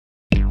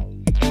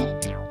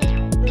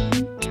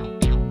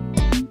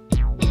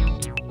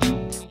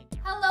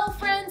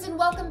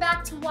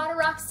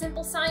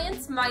Simple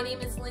Science. My name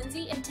is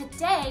Lindsay, and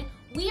today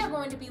we are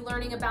going to be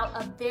learning about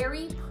a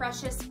very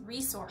precious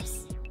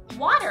resource,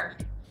 water.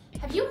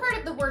 Have you heard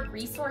of the word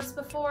resource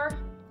before?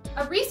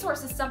 A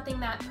resource is something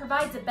that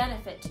provides a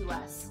benefit to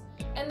us.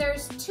 And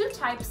there's two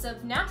types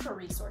of natural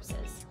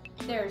resources.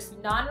 There's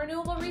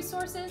non-renewable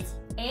resources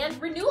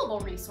and renewable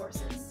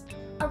resources.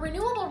 A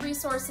renewable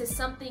resource is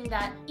something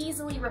that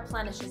easily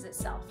replenishes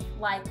itself,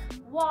 like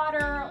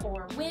water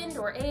or wind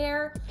or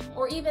air,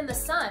 or even the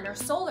sun or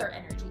solar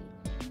energy.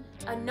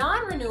 A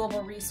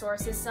non-renewable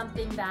resource is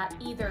something that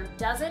either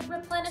doesn't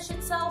replenish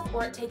itself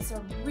or it takes a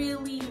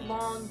really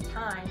long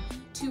time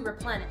to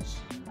replenish.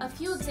 A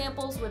few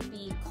examples would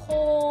be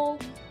coal,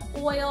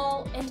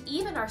 oil, and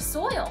even our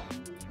soil.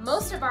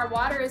 Most of our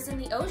water is in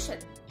the ocean,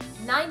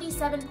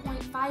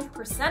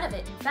 97.5% of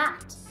it in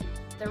fact.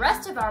 The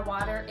rest of our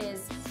water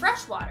is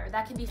fresh water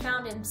that can be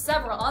found in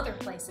several other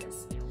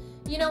places.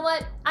 You know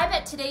what? I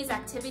bet today's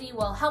activity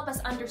will help us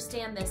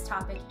understand this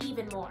topic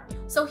even more.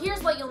 So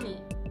here's what you'll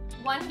need.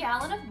 1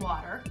 gallon of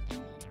water,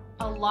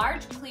 a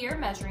large clear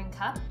measuring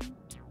cup,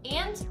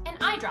 and an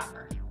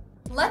eyedropper.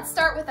 Let's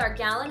start with our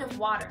gallon of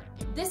water.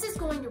 This is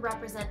going to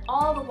represent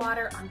all the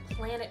water on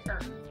planet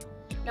Earth.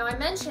 Now I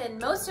mentioned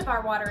most of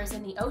our water is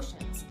in the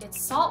oceans.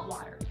 It's salt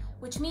water,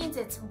 which means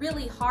it's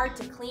really hard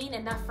to clean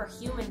enough for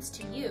humans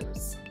to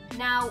use.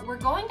 Now we're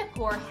going to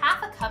pour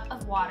half a cup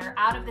of water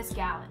out of this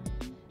gallon.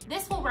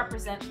 This will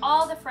represent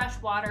all the fresh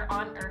water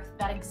on Earth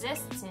that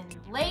exists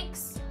in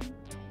lakes,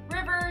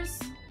 rivers,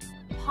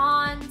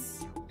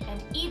 ponds,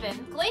 and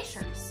even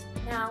glaciers.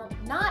 Now,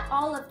 not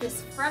all of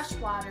this fresh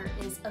water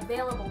is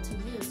available to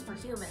use for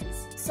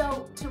humans.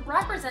 So to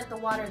represent the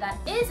water that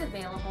is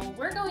available,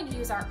 we're going to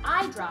use our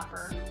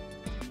eyedropper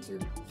to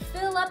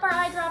fill up our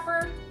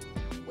eyedropper,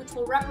 which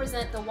will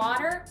represent the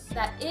water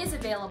that is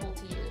available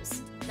to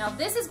use. Now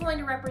this is going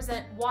to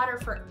represent water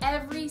for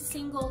every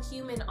single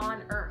human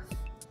on Earth.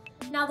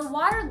 Now the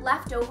water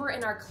left over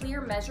in our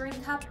clear measuring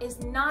cup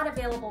is not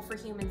available for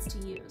humans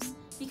to use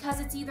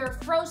because it's either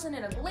frozen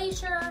in a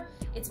glacier,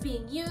 it's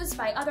being used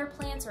by other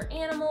plants or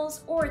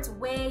animals, or it's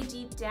way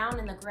deep down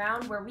in the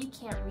ground where we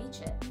can't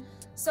reach it.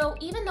 So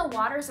even though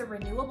water is a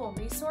renewable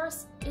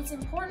resource, it's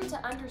important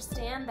to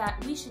understand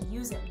that we should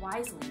use it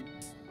wisely.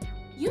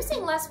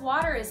 Using less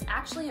water is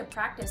actually a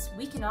practice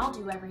we can all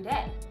do every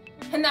day.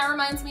 And that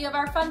reminds me of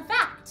our fun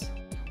fact.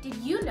 Did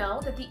you know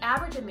that the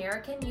average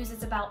American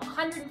uses about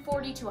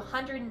 140 to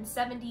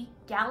 170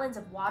 gallons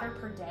of water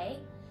per day?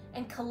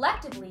 And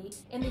collectively,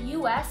 in the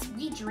US,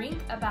 we drink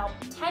about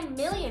 10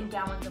 million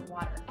gallons of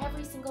water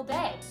every single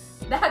day.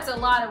 That's a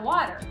lot of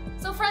water.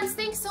 So friends,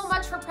 thanks so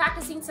much for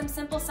practicing some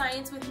simple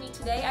science with me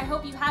today. I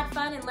hope you had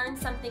fun and learned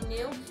something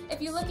new.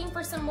 If you're looking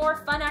for some more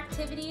fun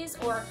activities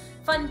or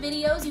fun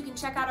videos, you can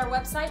check out our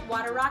website,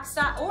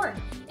 waterrocks.org.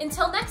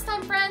 Until next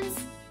time,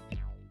 friends!